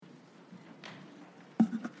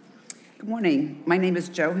Good morning. My name is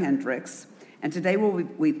Jo Hendricks, and today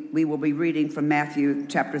we will be reading from Matthew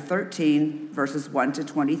chapter 13, verses 1 to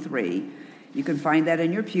 23. You can find that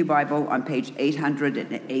in your Pew Bible on page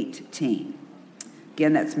 818.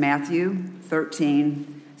 Again, that's Matthew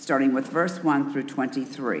 13, starting with verse 1 through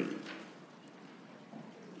 23.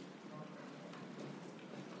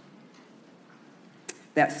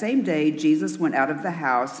 That same day, Jesus went out of the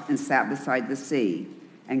house and sat beside the sea,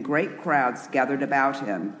 and great crowds gathered about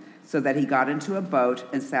him, so that he got into a boat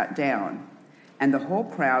and sat down. And the whole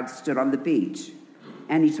crowd stood on the beach.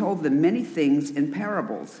 And he told them many things in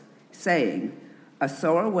parables, saying, A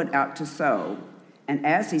sower went out to sow, and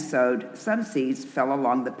as he sowed, some seeds fell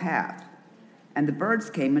along the path, and the birds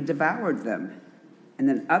came and devoured them. And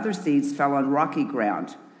then other seeds fell on rocky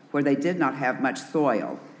ground, where they did not have much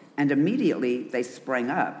soil, and immediately they sprang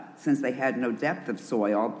up, since they had no depth of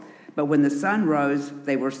soil. But when the sun rose,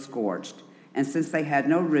 they were scorched, and since they had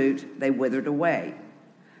no root, they withered away.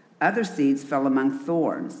 Other seeds fell among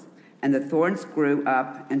thorns, and the thorns grew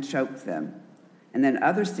up and choked them. And then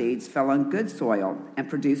other seeds fell on good soil and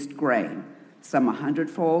produced grain, some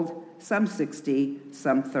 100-fold, some 60,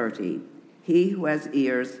 some 30. He who has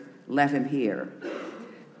ears, let him hear.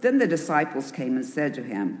 Then the disciples came and said to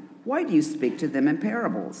him, Why do you speak to them in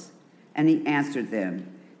parables? And he answered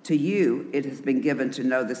them, To you it has been given to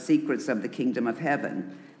know the secrets of the kingdom of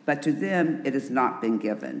heaven, but to them it has not been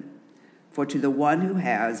given. For to the one who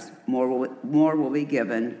has, more will be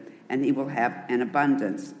given, and he will have an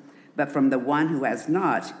abundance. But from the one who has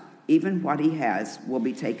not, even what he has will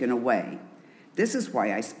be taken away. This is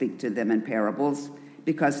why I speak to them in parables,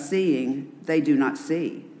 because seeing they do not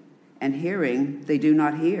see, and hearing they do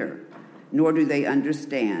not hear, nor do they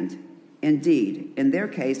understand. Indeed, in their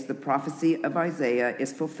case, the prophecy of Isaiah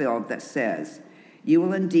is fulfilled that says, You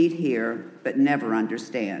will indeed hear, but never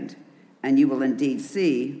understand, and you will indeed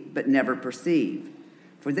see, but never perceive.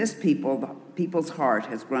 For this people's heart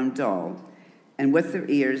has grown dull, and with their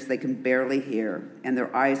ears they can barely hear, and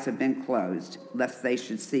their eyes have been closed, lest they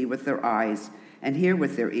should see with their eyes, and hear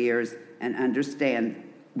with their ears, and understand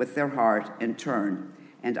with their heart, and turn,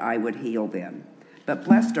 and I would heal them. But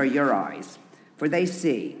blessed are your eyes, for they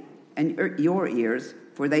see, and your ears,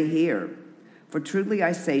 for they hear. For truly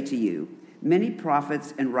I say to you, many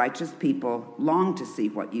prophets and righteous people longed to see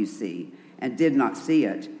what you see, and did not see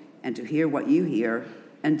it, and to hear what you hear,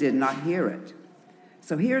 and did not hear it.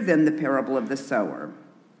 So hear then the parable of the sower.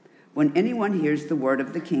 When anyone hears the word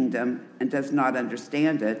of the kingdom and does not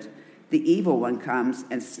understand it, the evil one comes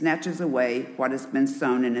and snatches away what has been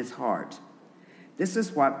sown in his heart. This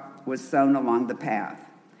is what was sown along the path.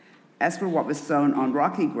 As for what was sown on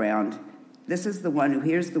rocky ground, this is the one who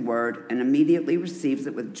hears the word and immediately receives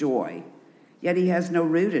it with joy. Yet he has no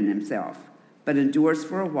root in himself, but endures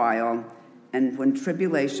for a while, and when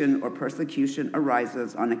tribulation or persecution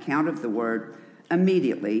arises on account of the word,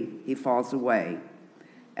 immediately he falls away.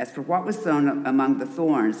 As for what was sown among the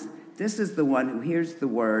thorns, this is the one who hears the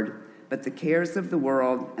word, but the cares of the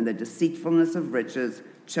world and the deceitfulness of riches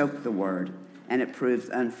choke the word, and it proves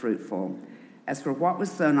unfruitful. As for what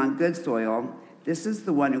was sown on good soil, this is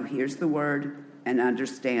the one who hears the word and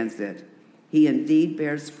understands it. He indeed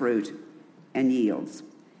bears fruit and yields.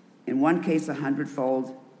 In one case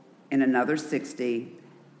 100-fold, in another 60,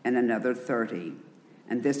 and another 30.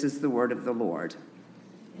 And this is the word of the Lord.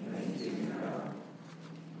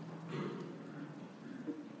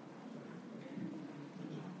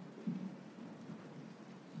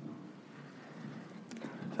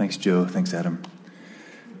 Thanks, Joe. Thanks, Adam.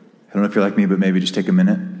 I don't know if you're like me, but maybe just take a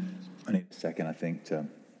minute. I need a second, I think, to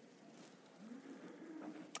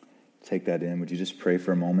take that in. Would you just pray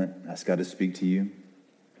for a moment? Ask God to speak to you.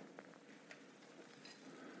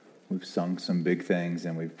 We've sung some big things,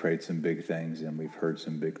 and we've prayed some big things, and we've heard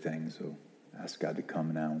some big things. So ask God to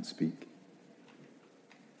come now and speak.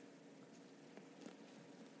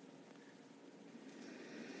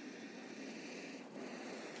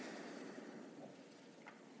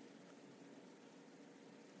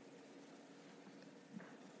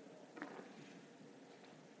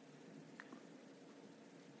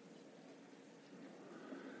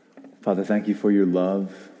 Father, thank you for your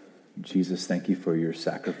love. Jesus, thank you for your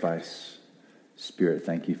sacrifice. Spirit,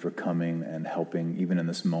 thank you for coming and helping, even in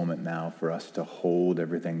this moment now, for us to hold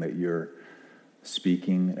everything that you're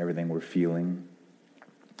speaking, everything we're feeling.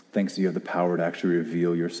 Thanks that you have the power to actually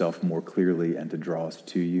reveal yourself more clearly and to draw us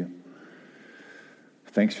to you.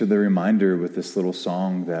 Thanks for the reminder with this little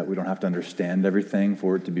song that we don't have to understand everything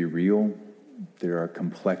for it to be real. There are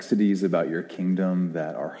complexities about your kingdom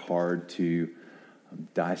that are hard to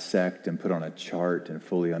dissect and put on a chart and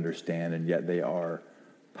fully understand, and yet they are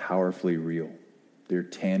powerfully real. They're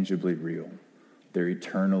tangibly real. They're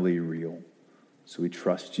eternally real. So we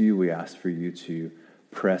trust you. We ask for you to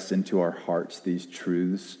press into our hearts these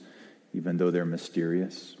truths, even though they're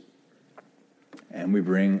mysterious. And we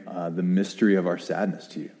bring the mystery of our sadness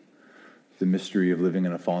to you, the mystery of living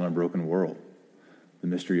in a fallen and broken world, the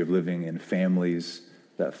mystery of living in families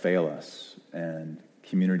that fail us, and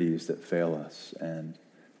communities that fail us, and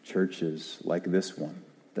churches like this one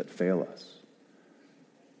that fail us,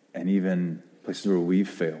 and even places where we've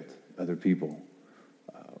failed other people.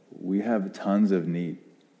 We have tons of need.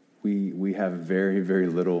 We have very, very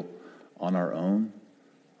little on our own.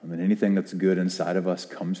 I mean, anything that's good inside of us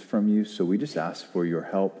comes from you. So we just ask for your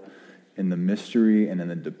help in the mystery and in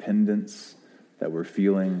the dependence that we're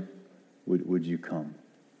feeling. Would you come?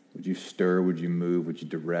 Would you stir? Would you move? Would you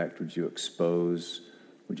direct? Would you expose?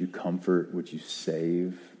 Would you comfort? Would you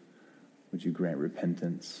save? Would you grant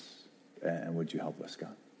repentance? And would you help us,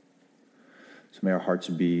 God? So may our hearts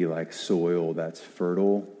be like soil that's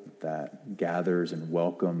fertile, that gathers and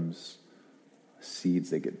welcomes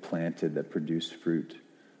seeds that get planted, that produce fruit,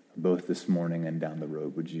 both this morning and down the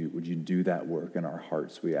road. Would you do that work in our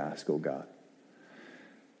hearts, we ask, oh God.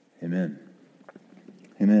 Amen.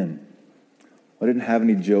 Amen. I didn't have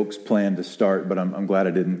any jokes planned to start, but I'm glad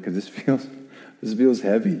I didn't, because this feels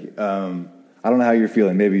heavy. I don't know how you're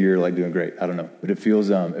feeling. Maybe you're like doing great. I don't know, but it feels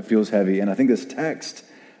heavy, and I think this text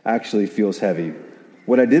actually feels heavy.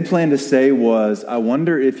 What I did plan to say was, I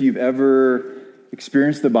wonder if you've ever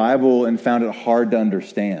experienced the Bible and found it hard to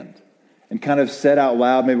understand, and kind of said out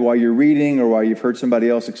loud, maybe while you're reading or while you've heard somebody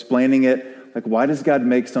else explaining it, like, why does God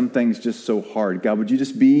make some things just so hard? God, would you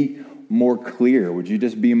just be more clear? Would you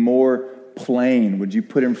just be more plain? Would you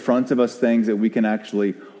put in front of us things that we can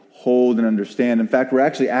actually hold and understand? In fact, we're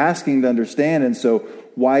actually asking to understand, and so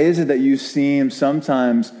why is it that you seem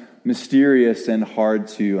sometimes mysterious and hard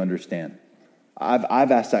to understand?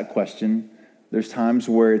 I've asked that question. There's times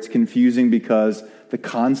where it's confusing because the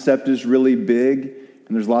concept is really big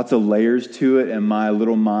and there's lots of layers to it, and my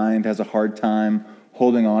little mind has a hard time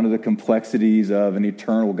holding on to the complexities of an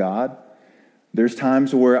eternal God. There's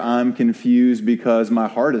times where I'm confused because my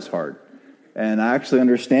heart is hard, and I actually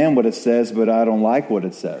understand what it says, but I don't like what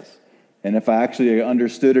it says. And if I actually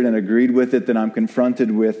understood it and agreed with it, then I'm confronted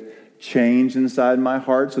with change inside my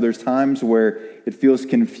heart. So there's times where it feels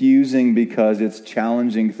confusing because it's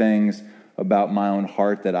challenging things about my own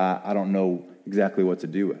heart that I don't know exactly what to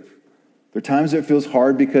do with. There are times it feels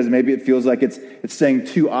hard because maybe it feels like it's saying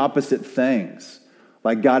two opposite things.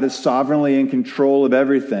 Like God is sovereignly in control of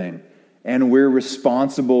everything, and we're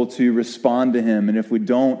responsible to respond to him. And if we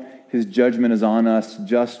don't, his judgment is on us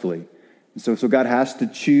justly. And so God has to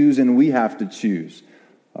choose, and we have to choose.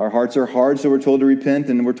 Our hearts are hard, so we're told to repent,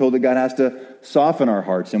 and we're told that God has to soften our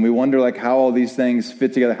hearts. And we wonder like how all these things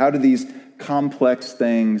fit together. How do these complex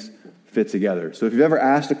things fit together? So if you've ever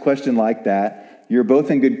asked a question like that, you're both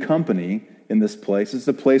in good company in this place. It's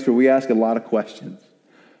a place where we ask a lot of questions.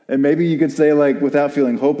 And maybe you could say, like, without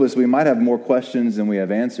feeling hopeless, we might have more questions than we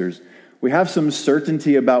have answers. We have some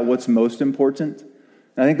certainty about what's most important.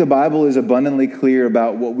 And I think the Bible is abundantly clear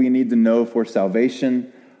about what we need to know for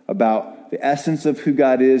salvation, about the essence of who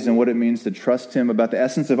God is and what it means to trust him, about the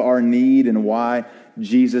essence of our need and why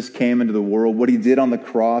Jesus came into the world, what he did on the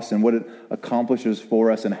cross and what it accomplishes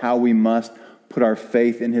for us, and how we must put our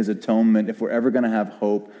faith in his atonement if we're ever going to have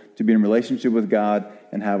hope to be in relationship with God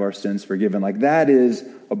and have our sins forgiven. Like, that is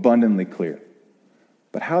abundantly clear.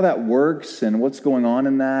 But how that works and what's going on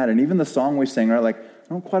in that, and even the song we sang, right? Like, I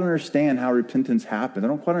don't quite understand how repentance happens. I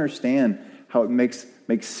don't quite understand how it makes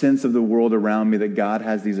sense of the world around me, that God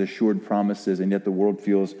has these assured promises, and yet the world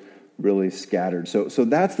feels really scattered. So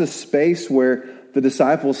that's the space where the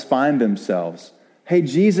disciples find themselves. Hey,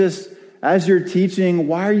 Jesus, as you're teaching,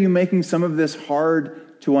 why are you making some of this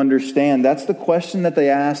hard to understand? That's the question that they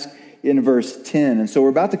ask in verse 10. And so we're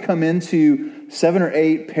about to come into 7 or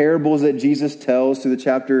 8 parables that Jesus tells through the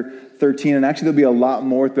chapter 13. And actually, there'll be a lot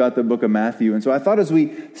more throughout the book of Matthew. And so I thought as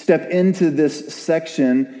we step into this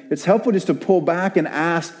section, it's helpful just to pull back and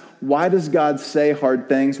ask, why does God say hard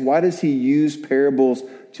things? Why does he use parables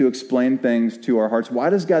to explain things to our hearts? Why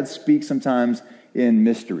does God speak sometimes in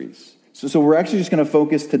mysteries? So we're actually just going to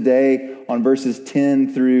focus today on verses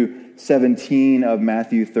 10 through 17 of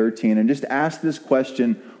Matthew 13 and just ask this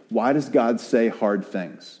question, why does God say hard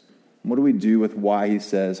things? What do we do with why he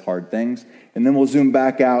says hard things? And then we'll zoom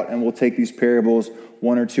back out and we'll take these parables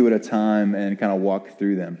one or two at a time and kind of walk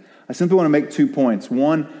through them. I simply want to make 2 points.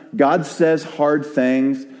 One, God says hard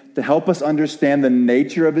things to help us understand the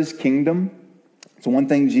nature of his kingdom. So one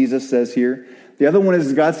thing Jesus says here. The other one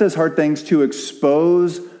is God says hard things to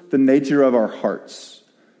expose the nature of our hearts.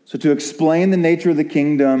 So to explain the nature of the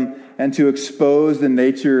kingdom and to expose the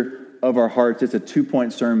nature of our hearts. It's a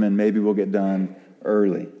 2-point sermon. Maybe we'll get done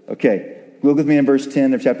early. Okay, look with me in verse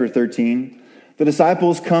 10 of chapter 13. The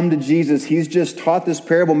disciples come to Jesus. He's just taught this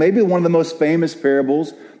parable, maybe one of the most famous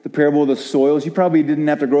parables, the parable of the soils. You probably didn't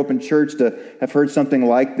have to grow up in church to have heard something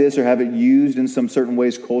like this or have it used in some certain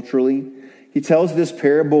ways culturally. He tells this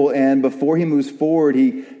parable, and before he moves forward,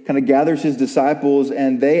 he kind of gathers his disciples,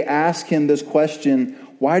 and they ask him this question,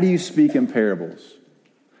 why do you speak in parables?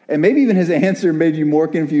 And maybe even his answer made you more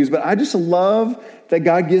confused, but I just love that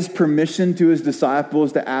God gives permission to his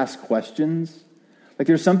disciples to ask questions. Like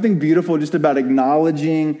there's something beautiful just about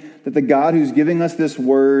acknowledging that the God who's giving us this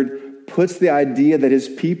word puts the idea that his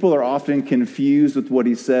people are often confused with what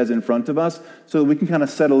he says in front of us so that we can kind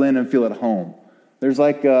of settle in and feel at home. There's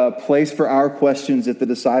like a place for our questions if the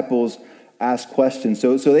disciples ask questions.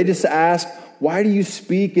 So they just ask, why do you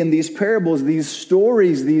speak in these parables, these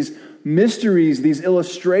stories, these mysteries, these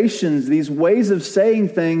illustrations, these ways of saying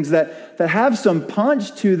things that have some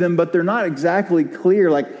punch to them, but they're not exactly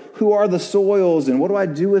clear. Like, who are the soils, and what do I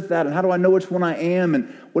do with that, and how do I know which one I am,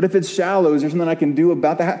 and what if it's shallow? Is there something I can do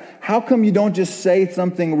about that? How come you don't just say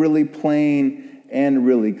something really plain and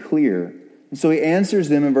really clear? And so he answers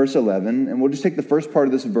them in verse 11, and we'll just take the first part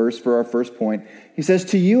of this verse for our first point. He says,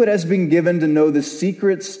 to you it has been given to know the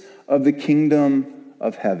secrets of the kingdom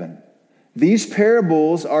of heaven. These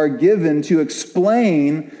parables are given to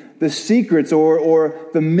explain the secrets or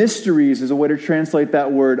the mysteries is a way to translate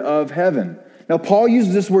that word of heaven. Now, Paul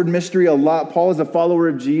uses this word mystery a lot. Paul is a follower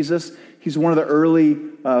of Jesus. He's one of the early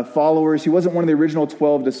followers. He wasn't one of the original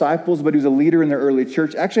 12 disciples, but he was a leader in the early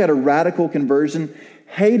church. Actually had a radical conversion,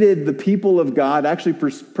 hated the people of God, actually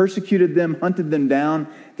persecuted them, hunted them down.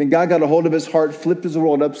 Then God got a hold of his heart, flipped his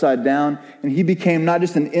world upside down, and he became not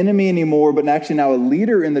just an enemy anymore, but actually now a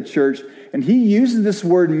leader in the church. And he uses this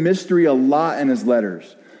word mystery a lot in his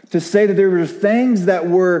letters to say that there were things that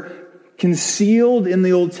were concealed in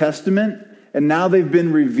the Old Testament, and now they've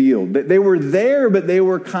been revealed. They were there, but they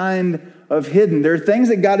were kind of hidden. There are things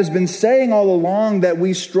that God has been saying all along that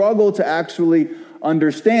we struggle to actually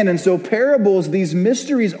understand. And so parables, these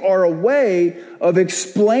mysteries, are a way of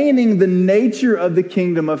explaining the nature of the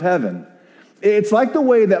kingdom of heaven. It's like the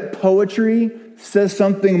way that poetry says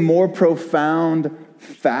something more profound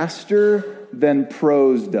faster than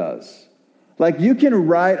prose does. Like you can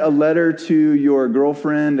write a letter to your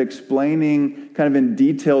girlfriend explaining kind of in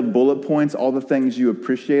detailed bullet points all the things you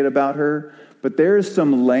appreciate about her, but there is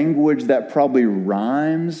some language that probably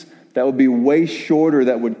rhymes that would be way shorter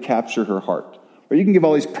that would capture her heart. Or you can give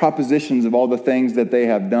all these propositions of all the things that they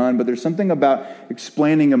have done, but there's something about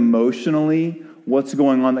explaining emotionally what's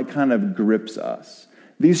going on that kind of grips us.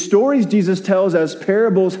 These stories Jesus tells as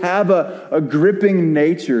parables have a gripping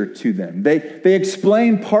nature to them. They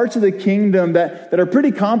explain parts of the kingdom that are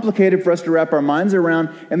pretty complicated for us to wrap our minds around,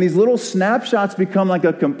 and these little snapshots become like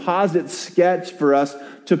a composite sketch for us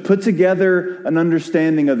to put together an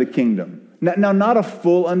understanding of the kingdom. Now, not a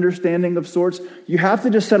full understanding of sorts. You have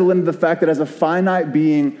to just settle into the fact that as a finite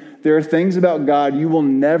being, there are things about God you will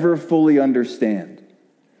never fully understand.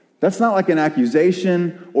 That's not like an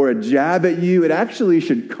accusation or a jab at you. It actually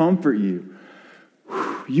should comfort you.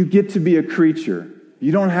 You get to be a creature.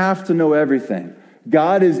 You don't have to know everything.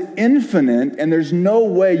 God is infinite, and there's no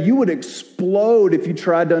way you would explode if you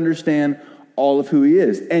tried to understand all of who he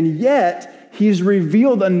is. And yet, he's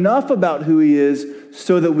revealed enough about who he is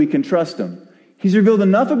so that we can trust him. He's revealed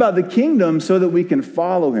enough about the kingdom so that we can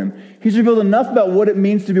follow him. He's revealed enough about what it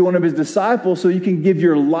means to be one of his disciples so you can give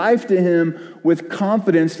your life to him with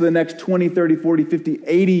confidence for the next 20, 30, 40, 50,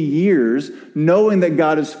 80 years, knowing that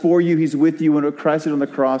God is for you, he's with you, and what Christ did on the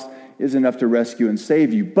cross is enough to rescue and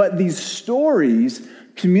save you. But these stories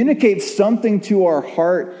communicate something to our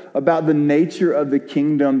heart about the nature of the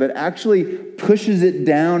kingdom that actually pushes it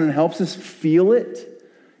down and helps us feel it.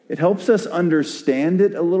 It helps us understand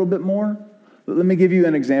it a little bit more. Let me give you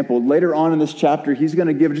an example. Later on in this chapter, he's going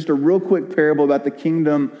to give just a real quick parable about the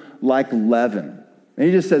kingdom like leaven. And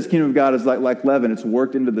he just says, kingdom of God is like leaven. It's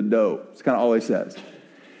worked into the dough. It's kind of all he says.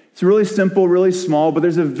 It's really simple, really small, but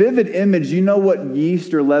there's a vivid image. You know what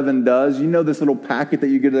yeast or leaven does. You know this little packet that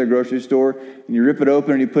you get at the grocery store, and you rip it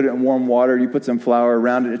open and you put it in warm water, and you put some flour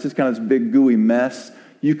around it. It's just kind of this big gooey mess.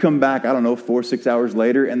 You come back, 4 6 hours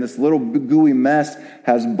later, and this little gooey mess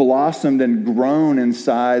has blossomed and grown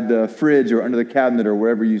inside the fridge or under the cabinet or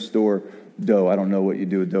wherever you store dough. I don't know what you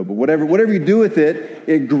do with dough, but whatever you do with it,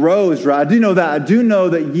 it grows, right? I do know that. I do know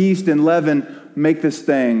that yeast and leaven make this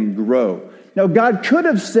thing grow. Now, God could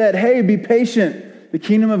have said, hey, be patient. The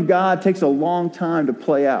kingdom of God takes a long time to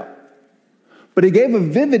play out. But he gave a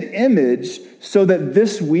vivid image so that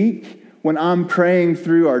this week, when I'm praying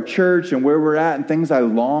through our church and where we're at and things I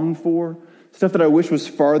long for, stuff that I wish was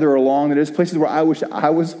farther along, that is places where I wish I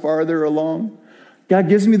was farther along, God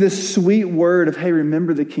gives me this sweet word of, hey,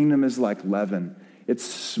 remember the kingdom is like leaven. It's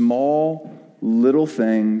small, little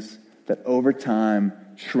things that over time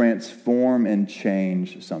transform and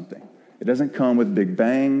change something. It doesn't come with big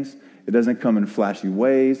bangs. It doesn't come in flashy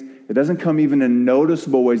ways. It doesn't come even in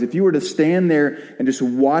noticeable ways. If you were to stand there and just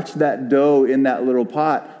watch that dough in that little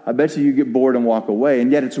pot, I bet you get bored and walk away.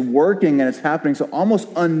 And yet it's working and it's happening. So almost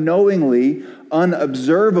unknowingly,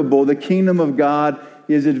 unobservable, the kingdom of God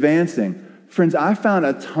is advancing. Friends, I found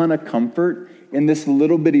a ton of comfort in this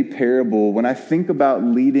little bitty parable when I think about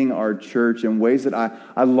leading our church in ways that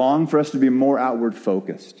I long for us to be more outward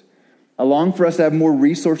focused. I long for us to have more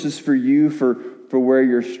resources for you for where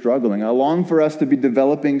you're struggling. I long for us to be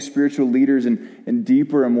developing spiritual leaders in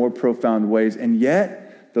deeper and more profound ways. And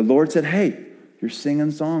yet, the Lord said, hey, you're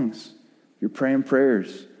singing songs. You're praying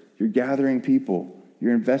prayers. You're gathering people.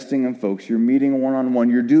 You're investing in folks. You're meeting one-on-one.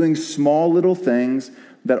 You're doing small little things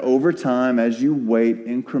that over time, as you wait,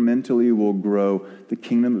 incrementally will grow. The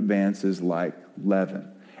kingdom advances like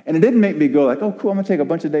leaven. And it didn't make me go like, oh, cool, I'm going to take a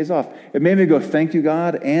bunch of days off. It made me go, thank you,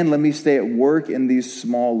 God, and let me stay at work in these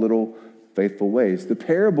small little faithful ways. The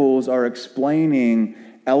parables are explaining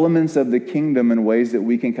elements of the kingdom in ways that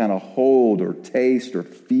we can kind of hold or taste or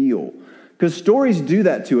feel. Because stories do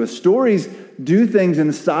that to us. Stories do things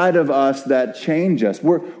inside of us that change us.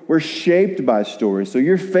 We're shaped by stories. So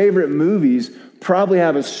your favorite movies probably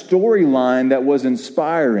have a storyline that was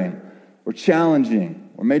inspiring or challenging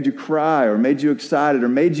or made you cry or made you excited or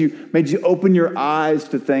made you open your eyes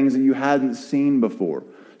to things that you hadn't seen before.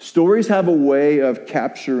 Stories have a way of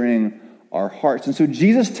capturing our hearts. And so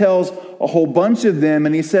Jesus tells a whole bunch of them,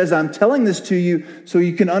 and he says, I'm telling this to you so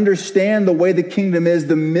you can understand the way the kingdom is,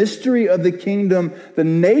 the mystery of the kingdom, the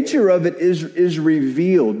nature of it is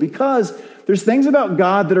revealed. Because there's things about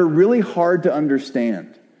God that are really hard to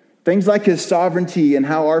understand. Things like his sovereignty and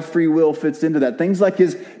how our free will fits into that. Things like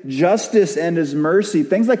his justice and his mercy.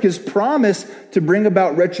 Things like his promise to bring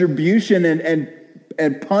about retribution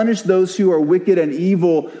and punish those who are wicked and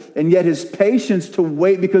evil, and yet his patience to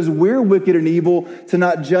wait because we're wicked and evil to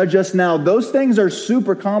not judge us now. Those things are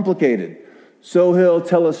super complicated. So he'll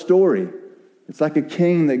tell a story. It's like a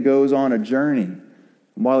king that goes on a journey. And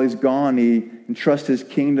while he's gone, he entrusts his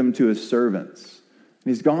kingdom to his servants.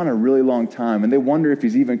 And he's gone a really long time, and they wonder if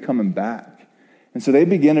he's even coming back. And so they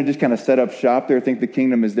begin to just kind of set up shop there, think the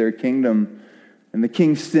kingdom is their kingdom. And the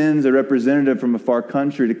king sends a representative from a far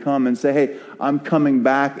country to come and say, hey, I'm coming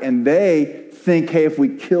back. And they think, hey, if we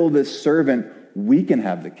kill this servant, we can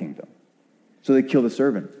have the kingdom. So they kill the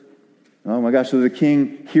servant. Oh my gosh, so the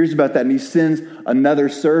king hears about that and he sends another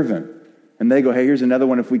servant. And they go, hey, here's another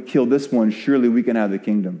one. If we kill this one, surely we can have the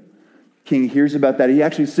kingdom. King hears about that. He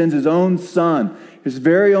actually sends his own son, his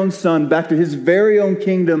very own son, back to his very own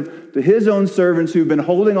kingdom, to his own servants who've been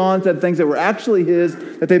holding on to things that were actually his,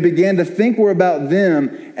 that they began to think were about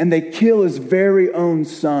them, and they kill his very own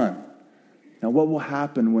son. Now, what will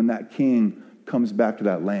happen when that king comes back to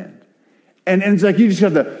that land? And it's like you just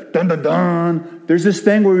have the dun, dun, dun. There's this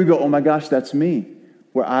thing where we go, oh my gosh, that's me,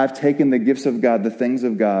 where I've taken the gifts of God, the things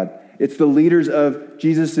of God. It's the leaders of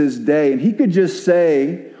Jesus' day. And he could just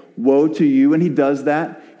say, woe to you, and he does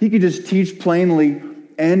that. He could just teach plainly,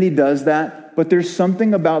 and he does that. But there's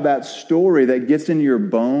something about that story that gets in your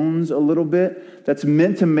bones a little bit that's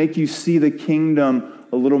meant to make you see the kingdom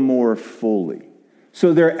a little more fully.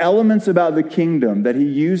 So there are elements about the kingdom that he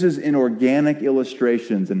uses in organic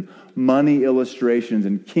illustrations and money illustrations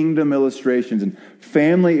and kingdom illustrations and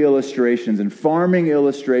family illustrations and farming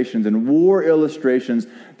illustrations and war illustrations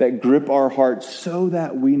that grip our hearts so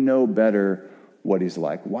that we know better what he's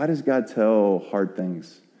like. Why does God tell hard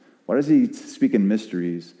things? Why does he speak in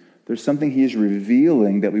mysteries? There's something he is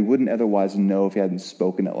revealing that we wouldn't otherwise know if he hadn't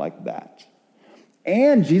spoken it like that.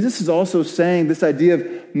 And Jesus is also saying this idea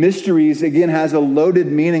of mysteries, again, has a loaded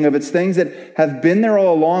meaning of it's things that have been there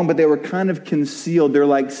all along, but they were kind of concealed. They're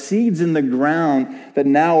like seeds in the ground that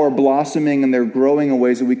now are blossoming and they're growing in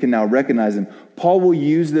ways that we can now recognize them. Paul will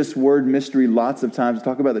use this word mystery lots of times to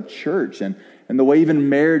talk about the church and the way even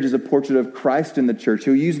marriage is a portrait of Christ in the church.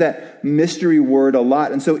 He'll use that mystery word a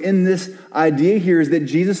lot. And so in this idea here is that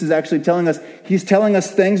Jesus is actually telling us, he's telling us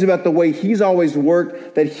things about the way he's always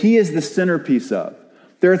worked that he is the centerpiece of.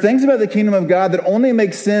 There are things about the kingdom of God that only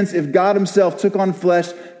make sense if God himself took on flesh,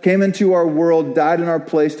 came into our world, died in our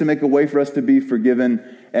place to make a way for us to be forgiven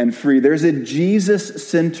and free. There's a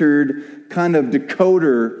Jesus-centered kind of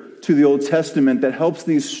decoder to the Old Testament that helps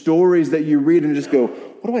these stories that you read and just go,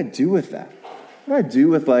 what do I do with that? what do I do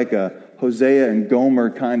with like a Hosea and Gomer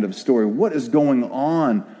kind of story? What is going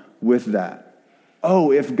on with that?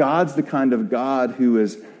 Oh, if God's the kind of God who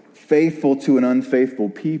is faithful to an unfaithful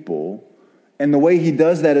people, and the way he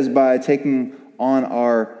does that is by taking on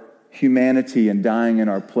our humanity and dying in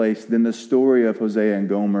our place, then the story of Hosea and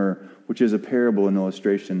Gomer, which is a parable and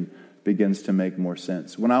illustration, begins to make more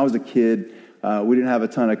sense. When I was a kid, we didn't have a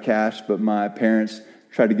ton of cash, but my parents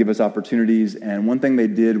tried to give us opportunities, and one thing they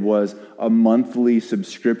did was a monthly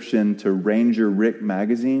subscription to Ranger Rick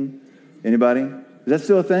magazine. Anybody? Is that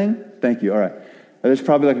still a thing? Thank you. All right. There's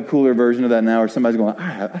probably like a cooler version of that now, where somebody's going,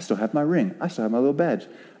 I still have my ring. I still have my little badge.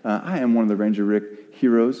 I am one of the Ranger Rick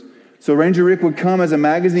heroes. So Ranger Rick would come as a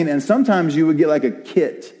magazine, and sometimes you would get like a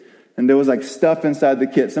kit, and there was like stuff inside the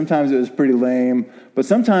kit. Sometimes it was pretty lame, but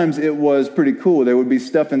sometimes it was pretty cool. There would be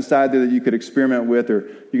stuff inside there that you could experiment with, or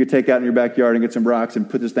you could take out in your backyard and get some rocks and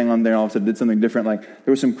put this thing on there, and all of a sudden it did something different. Like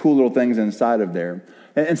there were some cool little things inside of there.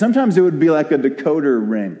 And sometimes it would be like a decoder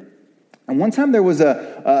ring. And one time there was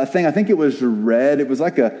a thing, I think it was red. It was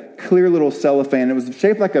like a clear little cellophane. It was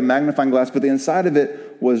shaped like a magnifying glass, but the inside of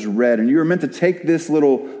it was red. And you were meant to take this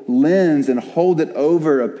little lens and hold it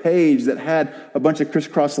over a page that had a bunch of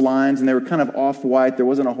crisscross lines, and they were kind of off-white. There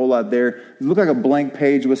wasn't a whole lot there. It looked like a blank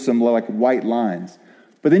page with some like white lines.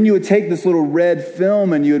 But then you would take this little red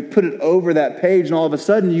film and you would put it over that page, and all of a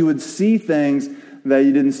sudden you would see things that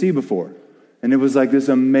you didn't see before. And it was like this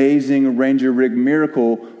amazing Ranger Rick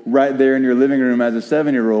miracle right there in your living room as a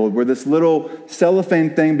 7-year-old, where this little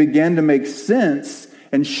cellophane thing began to make sense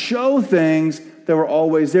and show things that were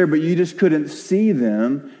always there, but you just couldn't see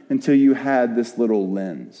them until you had this little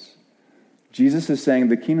lens. Jesus is saying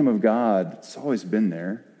the kingdom of God, it's always been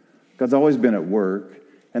there. God's always been at work.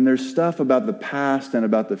 And there's stuff about the past and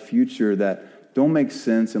about the future that don't make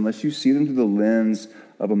sense unless you see them through the lens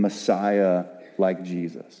of a Messiah like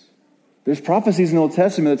Jesus. There's prophecies in the Old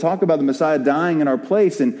Testament that talk about the Messiah dying in our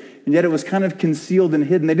place, and yet it was kind of concealed and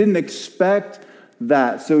hidden. They didn't expect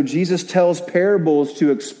that. So Jesus tells parables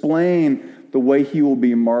to explain the way he will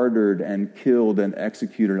be martyred and killed and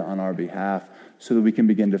executed on our behalf, so that we can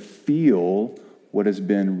begin to feel what has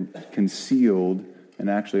been concealed and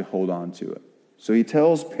actually hold on to it. So he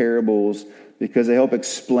tells parables because they help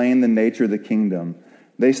explain the nature of the kingdom.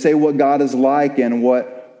 They say what God is like and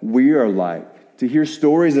what we are like. To hear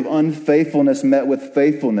stories of unfaithfulness met with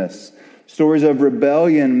faithfulness. Stories of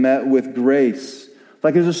rebellion met with grace.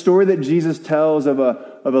 Like there's a story that Jesus tells of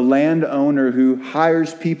a landowner who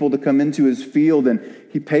hires people to come into his field, and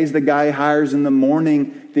he pays the guy he hires in the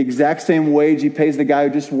morning the exact same wage he pays the guy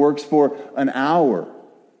who just works for an hour.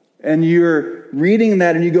 And you're reading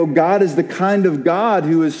that and you go, God is the kind of God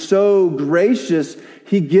who is so gracious.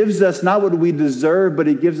 He gives us not what we deserve, but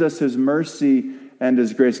he gives us his mercy and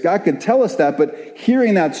his grace. God could tell us that, but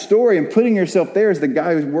hearing that story and putting yourself there as the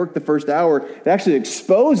guy who's worked the first hour, it actually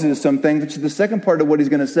exposes some things, which is the second part of what he's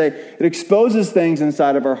going to say. It exposes things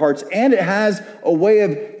inside of our hearts, and it has a way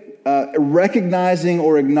of recognizing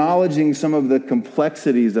or acknowledging some of the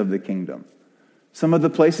complexities of the kingdom. Some of the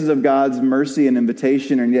places of God's mercy and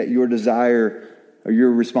invitation, and yet your desire or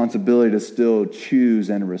your responsibility to still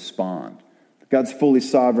choose and respond. God's fully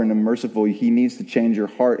sovereign and merciful. He needs to change your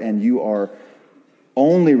heart, and you are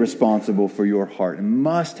only responsible for your heart and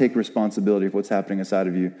must take responsibility for what's happening inside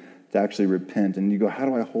of you to actually repent. And you go, how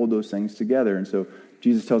do I hold those things together? And so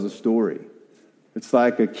Jesus tells a story. It's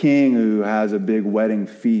like a king who has a big wedding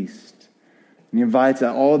feast. And he invites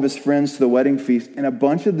all of his friends to the wedding feast, and a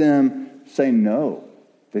bunch of them say no.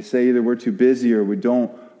 They say either we're too busy or we don't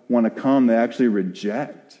want to come. They actually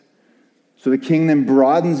reject. So the king then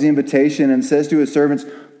broadens the invitation and says to his servants,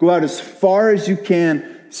 go out as far as you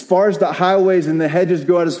can, as far as the highways and the hedges,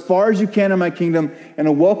 go out as far as you can in my kingdom, and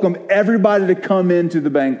I'll welcome everybody to come into the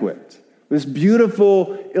banquet. This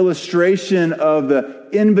beautiful illustration of the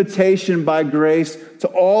invitation by grace to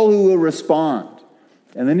all who will respond.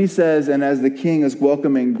 And then he says, and as the king is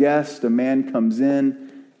welcoming guests, a man comes in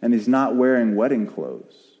and he's not wearing wedding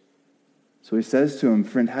clothes. So he says to him,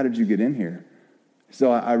 friend, how did you get in here?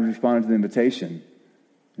 So I responded to the invitation.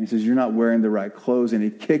 And he says, you're not wearing the right clothes. And he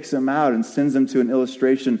kicks him out and sends him to an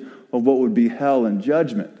illustration of what would be hell and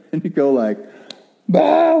judgment. And you go like,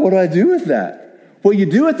 bah, what do I do with that? What you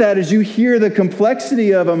do with that is you hear the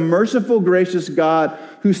complexity of a merciful, gracious God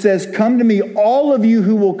who says, come to me, all of you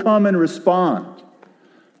who will come and respond.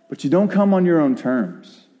 But you don't come on your own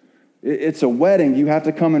terms. It's a wedding. You have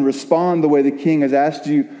to come and respond the way the king has asked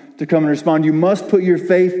you to come and respond. You must put your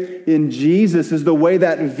faith in Jesus is the way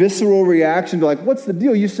that visceral reaction to like, what's the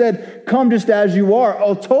deal? You said, come just as you are.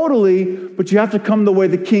 Oh, totally. But you have to come the way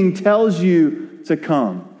the king tells you to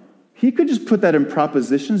come. He could just put that in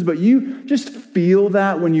propositions, but you just feel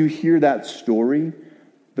that when you hear that story.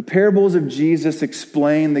 The parables of Jesus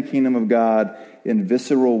explain the kingdom of God in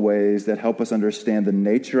visceral ways that help us understand the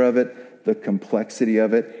nature of it, the complexity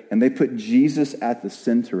of it, and they put Jesus at the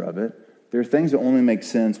center of it. There are things that only make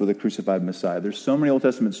sense with a crucified Messiah. There's so many Old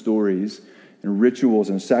Testament stories and rituals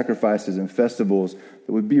and sacrifices and festivals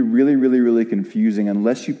that would be really, really, really confusing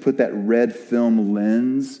unless you put that red film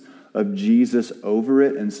lens of Jesus over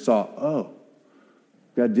it and saw, oh,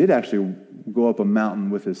 God did actually go up a mountain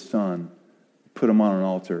with his son, put him on an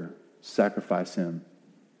altar, sacrifice him.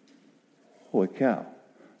 Holy cow.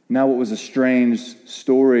 Now what was a strange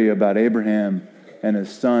story about Abraham and his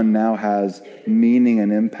son now has meaning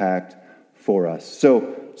and impact for us.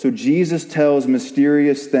 So Jesus tells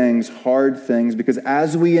mysterious things, hard things, because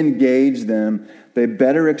as we engage them, they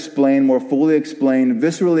better explain, more fully explain,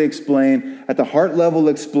 viscerally explain, at the heart level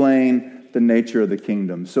explain the nature of the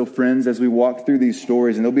kingdom. So friends, as we walk through these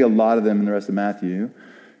stories, and there'll be a lot of them in the rest of Matthew,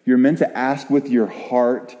 you're meant to ask with your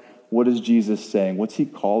heart, what is Jesus saying? What's he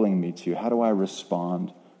calling me to? How do I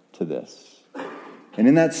respond to this? And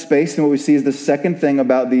in that space, and what we see is the second thing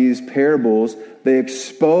about these parables, they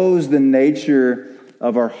expose the nature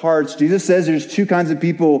of our hearts. Jesus says there's two kinds of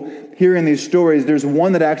people hearing these stories. There's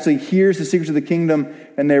one that actually hears the secrets of the kingdom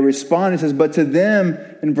and they respond. He says, but to them,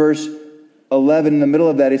 in verse 11, in the middle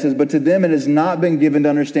of that, he says, but to them it has not been given to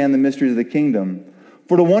understand the mysteries of the kingdom.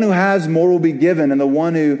 For the one who has more will be given, and the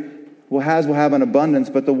one who has will have an abundance,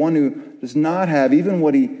 but the one who does not have, even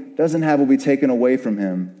what he doesn't have will be taken away from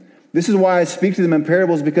him. This is why I speak to them in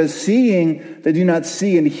parables, because seeing they do not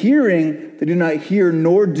see, and hearing they do not hear,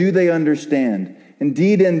 nor do they understand.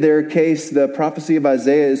 Indeed, in their case, the prophecy of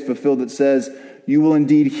Isaiah is fulfilled that says, you will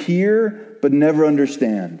indeed hear, but never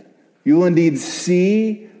understand. You will indeed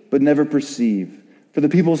see, but never perceive. For the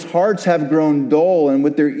people's hearts have grown dull, and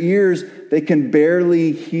with their ears they can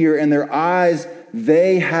barely hear, and their eyes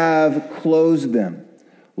they have closed them,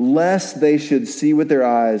 lest they should see with their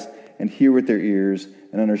eyes and hear with their ears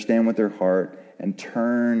and understand with their heart and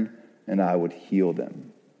turn, and I would heal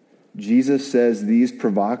them. Jesus says these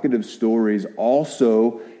provocative stories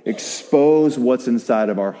also expose what's inside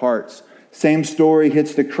of our hearts. Same story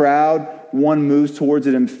hits the crowd. One moves towards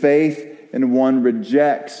it in faith and one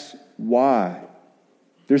rejects. Why?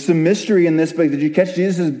 There's some mystery in this, but did you catch?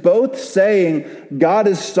 Jesus is both saying God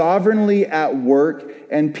is sovereignly at work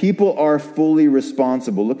and people are fully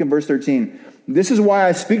responsible. Look in verse 13. This is why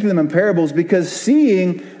I speak to them in parables, because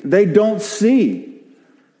seeing they don't see.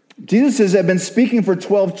 Jesus says, I've been speaking for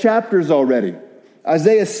 12 chapters already.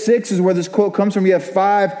 Isaiah 6 is where this quote comes from. We have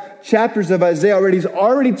 5 chapters of Isaiah already. He's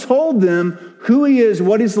already told them who he is,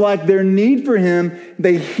 what he's like, their need for him.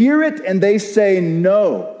 They hear it and they say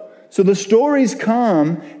no. So the stories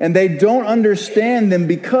come and they don't understand them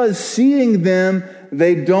because seeing them,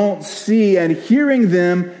 they don't see, and hearing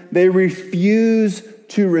them, they refuse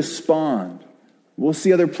to respond. We'll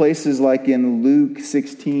see other places like in Luke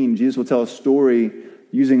 16, Jesus will tell a story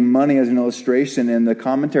using money as an illustration, and the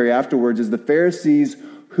commentary afterwards is the Pharisees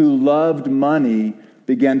who loved money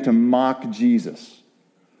began to mock Jesus.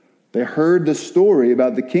 They heard the story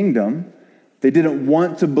about the kingdom. They didn't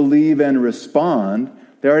want to believe and respond.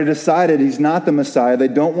 They already decided he's not the Messiah. They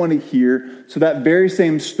don't want to hear. So that very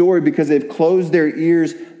same story, because they've closed their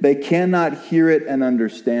ears, they cannot hear it and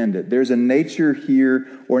understand it. There's a nature here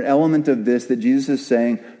or an element of this that Jesus is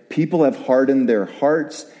saying people have hardened their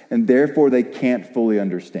hearts and therefore they can't fully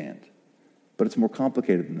understand. But it's more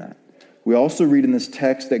complicated than that. We also read in this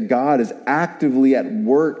text that God is actively at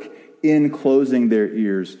work in closing their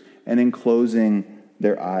ears and in closing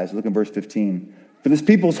their eyes. Look in verse 15. For this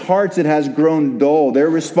people's hearts, it has grown dull. They're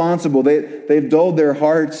responsible. They've dulled their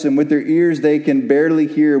hearts, and with their ears they can barely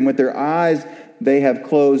hear, and with their eyes they have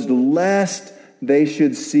closed, lest they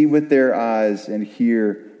should see with their eyes and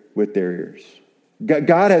hear with their ears.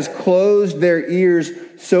 God has closed their ears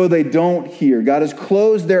so they don't hear. God has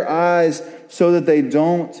closed their eyes so that they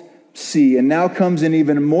don't see. And now comes an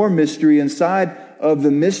even more mystery inside of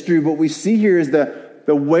the mystery. What we see here is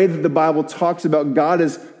the way that the Bible talks about God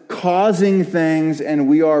is causing things and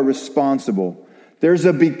we are responsible. There's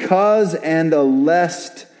a because and a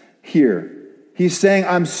lest here. He's saying,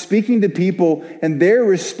 I'm speaking to people and they're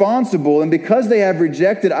responsible, and because they have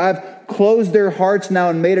rejected, I've closed their hearts now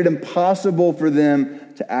and made it impossible for them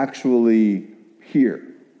to actually hear.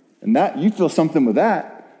 And that, you feel something with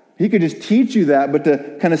that. He could just teach you that, but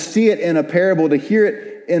to kind of see it in a parable, to hear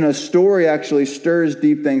it in a story actually stirs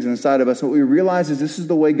deep things inside of us. What we realize is this is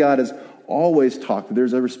the way God has always talked.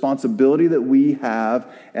 There's a responsibility that we have,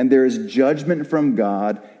 and there is judgment from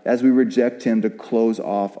God as we reject him to close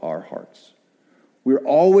off our hearts. We're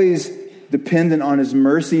always dependent on his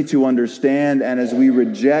mercy to understand, and as we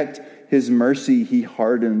reject his mercy, he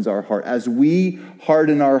hardens our heart. As we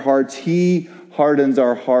harden our hearts, he hardens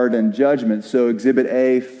our heart in judgment. So exhibit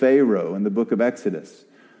A, Pharaoh in the book of Exodus.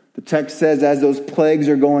 The text says as those plagues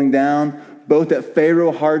are going down, both that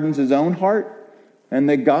Pharaoh hardens his own heart and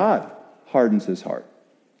that God hardens his heart.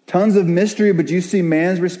 Tons of mystery, but you see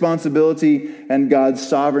man's responsibility and God's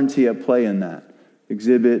sovereignty at play in that.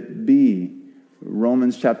 Exhibit B,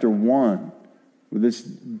 Romans chapter 1, with this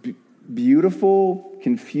beautiful,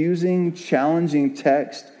 confusing, challenging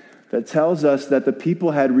text that tells us that the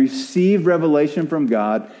people had received revelation from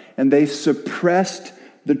God and they suppressed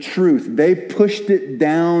the truth. They pushed it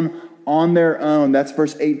down on their own. That's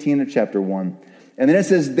verse 18 of chapter 1. And then it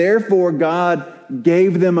says, therefore God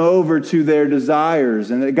gave them over to their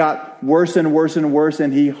desires. And it got worse and worse and worse,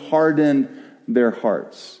 and he hardened their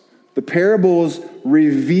hearts. The parables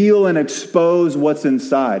reveal and expose what's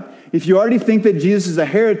inside. If you already think that Jesus is a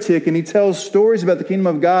heretic and he tells stories about the kingdom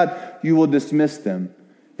of God, you will dismiss them.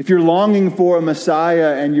 If you're longing for a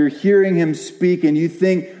Messiah and you're hearing him speak and you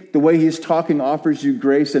think the way he's talking offers you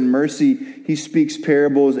grace and mercy, he speaks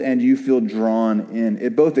parables and you feel drawn in.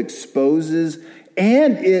 It both exposes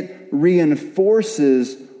and it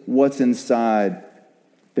reinforces what's inside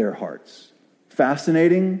their hearts.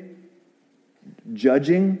 Fascinating,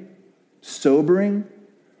 judging, sobering.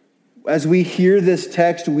 As we hear this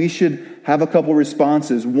text, we should have a couple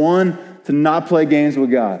responses. One, to not play games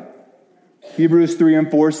with God. Hebrews 3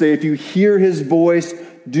 and 4 say, if you hear his voice,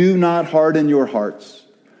 do not harden your hearts.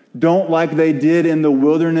 Don't, like they did in the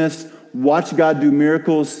wilderness, watch God do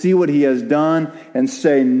miracles, see what he has done, and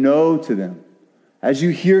say no to them. As you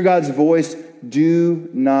hear God's voice, do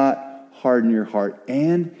not harden your heart.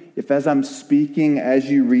 And if as I'm speaking, as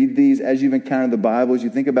you read these, as you've encountered the Bible, as you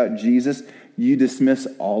think about Jesus, you dismiss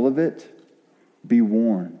all of it, be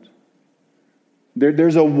warned.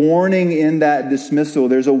 There's a warning in that dismissal.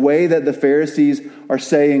 There's a way that the Pharisees are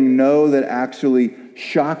saying no that actually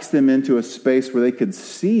shocks them into a space where they could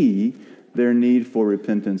see their need for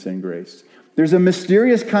repentance and grace. There's a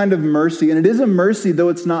mysterious kind of mercy, and it is a mercy, though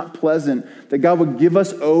it's not pleasant, that God would give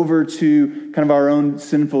us over to kind of our own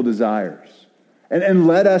sinful desires. And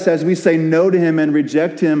let us, as we say no to him and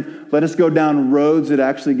reject him, let us go down roads that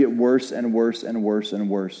actually get worse and worse and worse and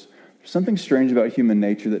worse. There's something strange about human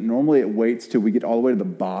nature that normally it waits till we get all the way to the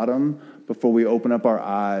bottom before we open up our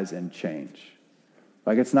eyes and change.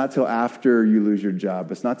 Like it's not till after you lose your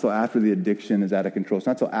job. It's not till after the addiction is out of control. It's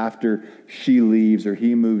not till after she leaves or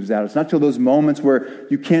he moves out. It's not till those moments where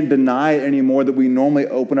you can't deny it anymore that we normally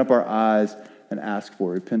open up our eyes and ask for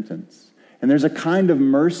repentance. And there's a kind of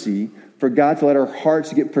mercy for God to let our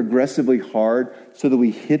hearts get progressively hard so that we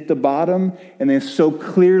hit the bottom and then so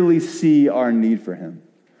clearly see our need for him.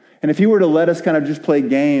 And if he were to let us kind of just play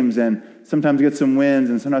games and sometimes get some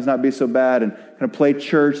wins and sometimes not be so bad and kind of play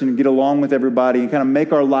church and get along with everybody and kind of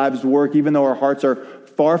make our lives work even though our hearts are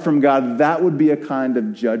far from God, that would be a kind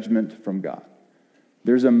of judgment from God.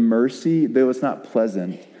 There's a mercy, though it's not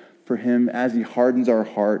pleasant, for him as he hardens our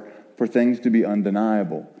heart for things to be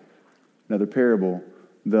undeniable. Another parable,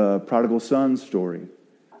 the prodigal son story.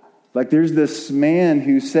 Like there's this man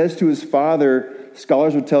who says to his father,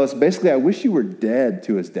 scholars would tell us, basically, I wish you were dead,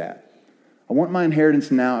 to his dad. I want my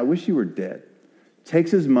inheritance now. I wish you were dead.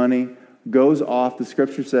 Takes his money, goes off, the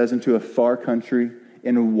scripture says, into a far country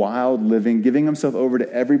in wild living, giving himself over to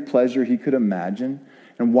every pleasure he could imagine.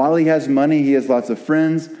 And while he has money, he has lots of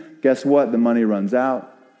friends. Guess what? The money runs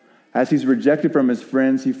out. As he's rejected from his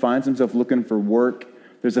friends, he finds himself looking for work.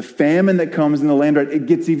 There's a famine that comes in the land, right? It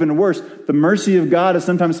gets even worse. The mercy of God is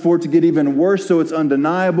sometimes for it to get even worse, so it's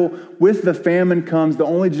undeniable. With the famine comes, the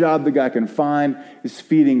only job the guy can find is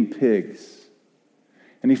feeding pigs.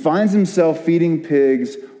 And he finds himself feeding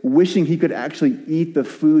pigs, wishing he could actually eat the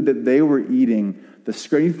food that they were eating.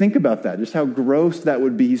 You think about that, just how gross that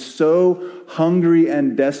would be. He's so hungry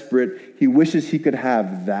and desperate, he wishes he could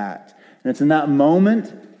have that. And it's in that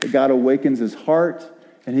moment that God awakens his heart,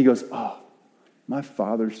 and he goes, oh, my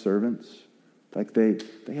father's servants, like they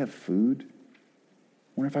have food.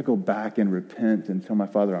 I wonder if I go back and repent and tell my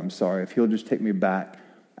father I'm sorry, if he'll just take me back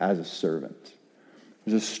as a servant.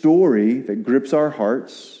 There's a story that grips our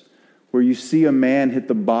hearts where you see a man hit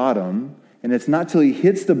the bottom, and it's not till he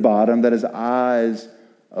hits the bottom that his eyes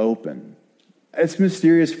open. It's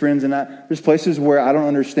mysterious, friends, and there's places where I don't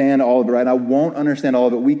understand all of it, right? I won't understand all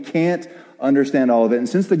of it. We can't understand all of it. And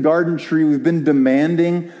since the garden tree, we've been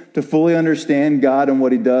demanding to fully understand God and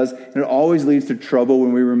what he does, and it always leads to trouble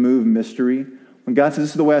when we remove mystery. When God says, this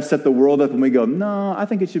is the way I set the world up, and we go, no, I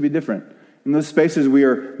think it should be different. In those spaces, we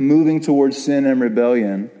are moving towards sin and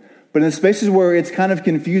rebellion. But in the spaces where it's kind of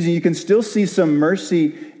confusing, you can still see some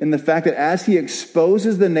mercy in the fact that as he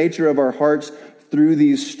exposes the nature of our hearts through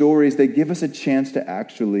these stories, they give us a chance to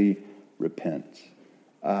actually repent.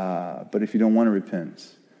 But if you don't want to repent,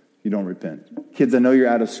 you don't repent. Kids, I know you're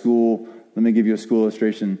out of school. Let me give you a school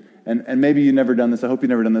illustration. And maybe you've never done this. I hope you've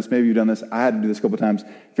never done this. Maybe you've done this. I had to do this a couple times. If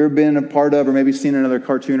you've ever been a part of or maybe seen another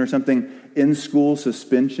cartoon or something, in school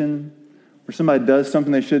suspension, where somebody does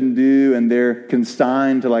something they shouldn't do and they're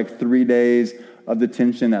consigned to like 3 days of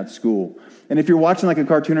detention at school. And if you're watching like a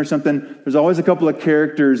cartoon or something, there's always a couple of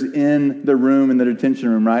characters in the room, in the detention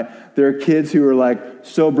room, right? There are kids who are like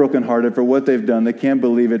so brokenhearted for what they've done. They can't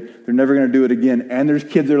believe it. They're never going to do it again. And there's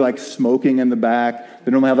kids that are like smoking in the back.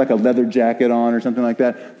 They normally have like a leather jacket on or something like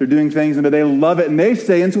that. They're doing things, but they love it. And they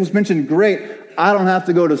say, in school suspension, great, I don't have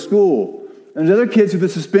to go to school. And there's other kids who the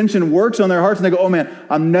suspension works on their hearts and they go, oh man,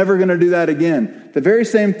 I'm never going to do that again. The very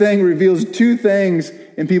same thing reveals two things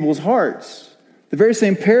in people's hearts. The very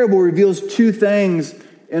same parable reveals two things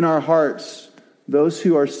in our hearts. Those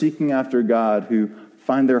who are seeking after God, who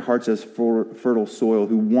find their hearts as fertile soil,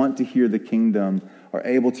 who want to hear the kingdom, are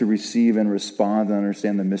able to receive and respond and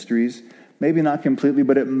understand the mysteries. Maybe not completely,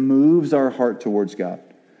 but it moves our heart towards God.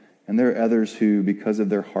 And there are others who, because of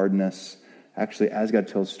their hardness, actually, as God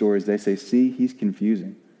tells stories, they say, see, he's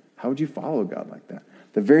confusing. How would you follow God like that?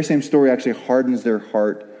 The very same story actually hardens their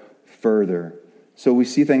heart further. So we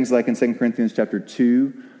see things like in 2 Corinthians chapter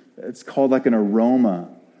 2, it's called like an aroma.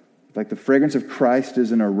 Like the fragrance of Christ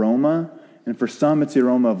is an aroma. And for some, it's the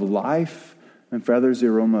aroma of life. And for others, the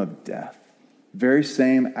aroma of death. Very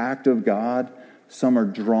same act of God. Some are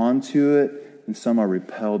drawn to it and some are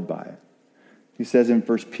repelled by it. He says in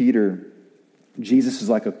 1 Peter, Jesus is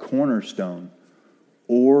like a cornerstone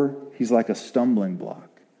or he's like a stumbling block.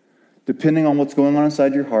 Depending on what's going on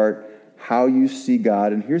inside your heart, how you see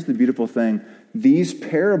God. And here's the beautiful thing. These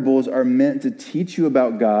parables are meant to teach you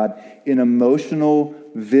about God in emotional,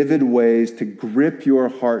 vivid ways to grip your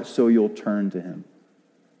heart so you'll turn to him.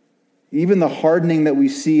 Even the hardening that we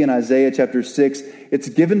see in Isaiah chapter 6, it's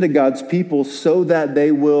given to God's people so that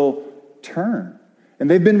they will turn. And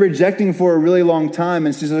they've been rejecting for a really long time.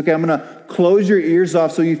 And she says, okay, I'm going to close your ears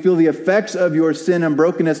off so you feel the effects of your sin and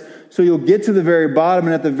brokenness so you'll get to the very bottom.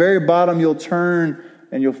 And at the very bottom, you'll turn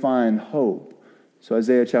and you'll find hope. So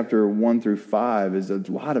Isaiah chapter 1 through 5 is a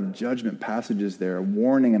lot of judgment passages there, a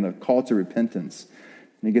warning and a call to repentance.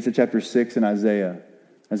 And he gets to chapter 6 in Isaiah.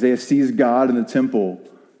 Isaiah sees God in the temple,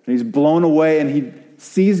 and he's blown away, and he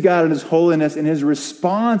sees God in his holiness, and his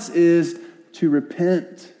response is to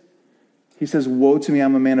repent. He says, woe to me,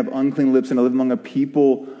 I'm a man of unclean lips, and I live among a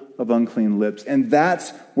people of unclean lips. And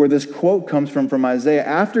that's where this quote comes from Isaiah.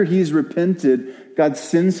 After he's repented, God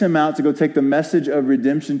sends him out to go take the message of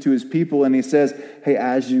redemption to his people. And he says, hey,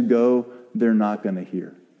 as you go, they're not going to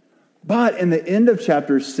hear. But in the end of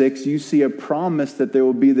chapter 6, you see a promise that there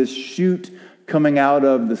will be this shoot coming out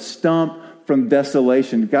of the stump from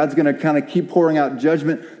desolation. God's going to kind of keep pouring out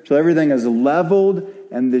judgment till everything is leveled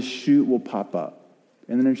and this shoot will pop up.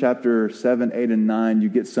 And then in chapter 7, 8, and 9, you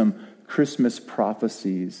get some Christmas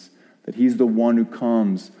prophecies that he's the one who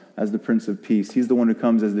comes as the Prince of Peace. He's the one who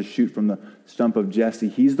comes as the shoot from the stump of Jesse.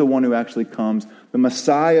 He's the one who actually comes. The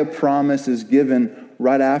Messiah promise is given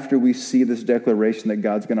right after we see this declaration that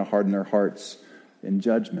God's going to harden their hearts in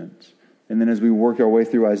judgment. And then as we work our way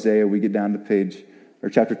through Isaiah, we get down to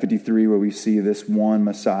chapter 53, where we see this one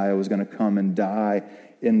Messiah was going to come and die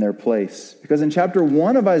in their place. Because in chapter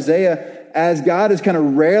 1 of Isaiah, as God is kind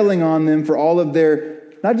of railing on them for all of their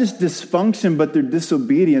not just dysfunction, but their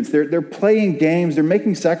disobedience. They're playing games, they're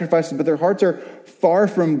making sacrifices, but their hearts are far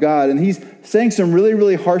from God. And he's saying some really,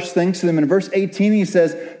 really harsh things to them. In verse 18, he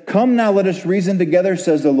says, come now, let us reason together,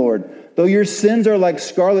 says the Lord. Though your sins are like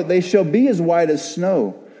scarlet, they shall be as white as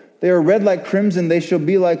snow. They are red like crimson, they shall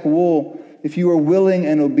be like wool. If you are willing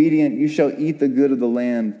and obedient, you shall eat the good of the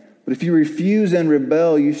land. But if you refuse and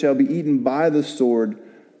rebel, you shall be eaten by the sword,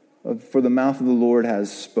 for the mouth of the Lord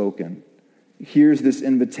has spoken. Here's this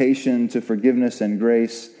invitation to forgiveness and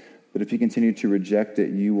grace, but if you continue to reject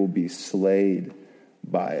it, you will be slayed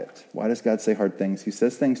by it. Why does God say hard things? He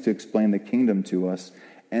says things to explain the kingdom to us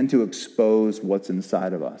and to expose what's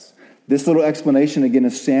inside of us. This little explanation, again,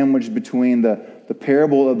 is sandwiched between the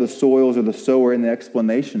parable of the soils or the sower and the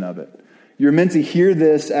explanation of it. You're meant to hear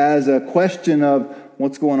this as a question of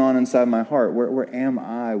what's going on inside my heart. Where am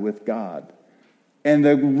I with God? And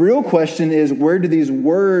the real question is, where do these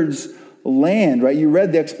words land, right? You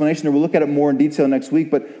read the explanation, and we'll look at it more in detail next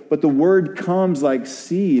week, but the word comes like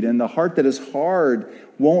seed, and the heart that is hard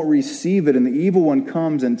won't receive it, and the evil one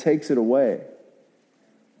comes and takes it away.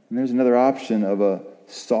 And there's another option of a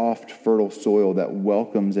soft, fertile soil that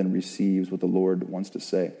welcomes and receives what the Lord wants to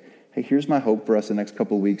say. Hey, here's my hope for us the next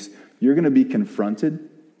couple of weeks. You're going to be confronted.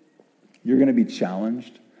 You're going to be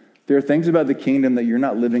challenged. There are things about the kingdom that you're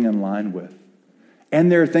not living in line with.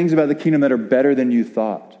 And there are things about the kingdom that are better than you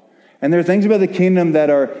thought. And there are things about the kingdom that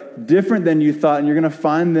are different than you thought, and you're going to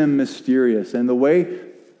find them mysterious. And the way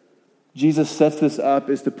Jesus sets this up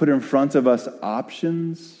is to put in front of us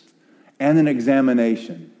options and an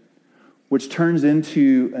examination, which turns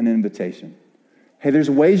into an invitation. Hey, there's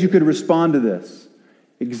ways you could respond to this.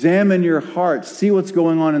 Examine your heart, see what's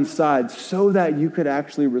going on inside, so that you could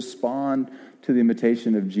actually respond to the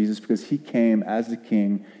invitation of Jesus, because he came as the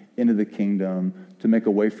king into the kingdom to make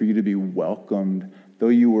a way for you to be welcomed. Though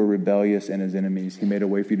you were rebellious and his enemies, he made a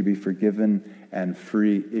way for you to be forgiven and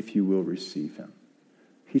free if you will receive him.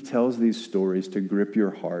 He tells these stories to grip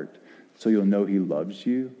your heart so you'll know he loves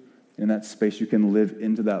you. In that space, you can live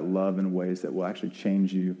into that love in ways that will actually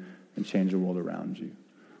change you and change the world around you.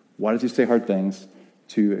 Why does he say hard things?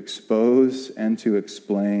 To expose and to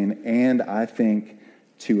explain, and I think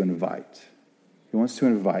to invite. He wants to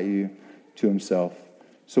invite you to himself.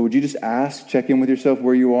 So would you just check in with yourself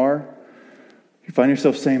where you are? You find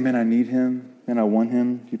yourself saying, man, I need him, man, I want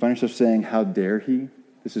him. You find yourself saying, how dare he?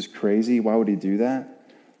 This is crazy. Why would he do that?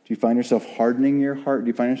 Do you find yourself hardening your heart? Do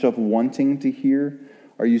you find yourself wanting to hear?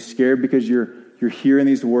 Are you scared because you're hearing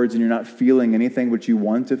these words and you're not feeling anything, but you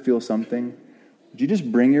want to feel something? Would you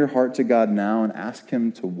just bring your heart to God now and ask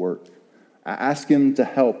him to work? Ask him to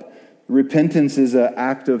help. Repentance is an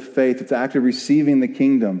act of faith. It's an act of receiving the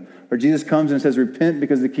kingdom. Where Jesus comes and says, repent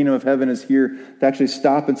because the kingdom of heaven is here. To actually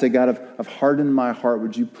stop and say, God, I've hardened my heart.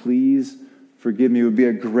 Would you please forgive me? It would be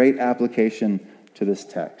a great application to this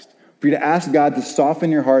text. For you to ask God to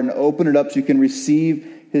soften your heart and open it up so you can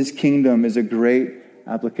receive his kingdom is a great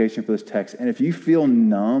application for this text. And if you feel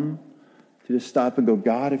numb, to just stop and go,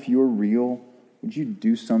 God, if you're real, would you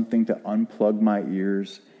do something to unplug my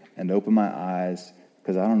ears and open my eyes?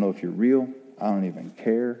 Because I don't know if you're real. I don't even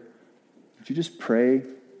care. Would you just pray?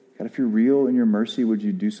 God, if you're real in your mercy, would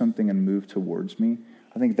you do something and move towards me?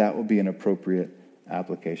 I think that would be an appropriate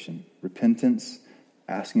application. Repentance,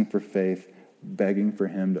 asking for faith, begging for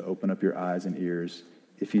him to open up your eyes and ears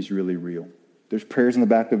if he's really real. There's prayers in the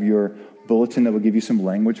back of your bulletin that will give you some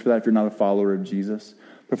language for that if you're not a follower of Jesus.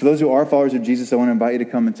 But for those who are followers of Jesus, I want to invite you to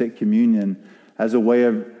come and take communion as a way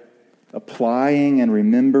of applying and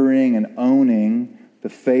remembering and owning the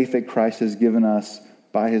faith that Christ has given us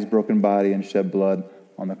by his broken body and shed blood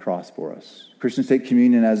on the cross for us. Christians take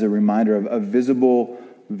communion as a reminder of a visible,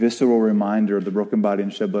 visceral reminder of the broken body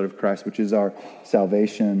and shed blood of Christ, which is our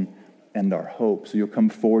salvation and our hope. So you'll come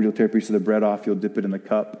forward, you'll tear a piece of the bread off, you'll dip it in the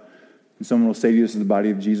cup, and someone will say to you, this is the body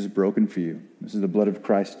of Jesus broken for you. This is the blood of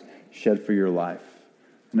Christ shed for your life.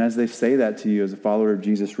 And as they say that to you as a follower of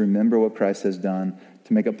Jesus, remember what Christ has done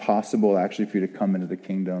to make it possible actually for you to come into the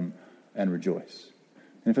kingdom and rejoice.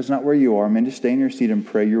 And if it's not where you are, man, just stay in your seat and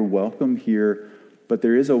pray. You're welcome here, but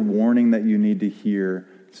there is a warning that you need to hear.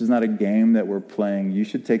 This is not a game that we're playing. You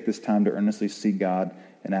should take this time to earnestly seek God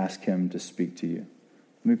and ask him to speak to you.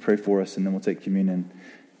 Let me pray for us, and then we'll take communion.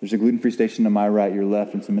 There's a gluten-free station to my right, your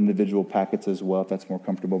left, and some individual packets as well, if that's more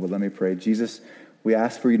comfortable. But let me pray. Jesus, we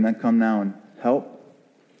ask for you to come now and help.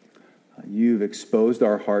 You've exposed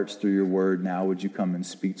our hearts through your word. Now would you come and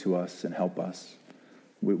speak to us and help us?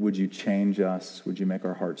 Would you change us? Would you make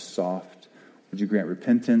our hearts soft? Would you grant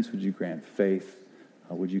repentance? Would you grant faith?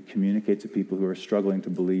 Would you communicate to people who are struggling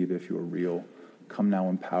to believe if you are real? Come now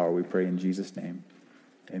in power, we pray in Jesus' name.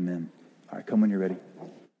 Amen. All right, come when you're ready.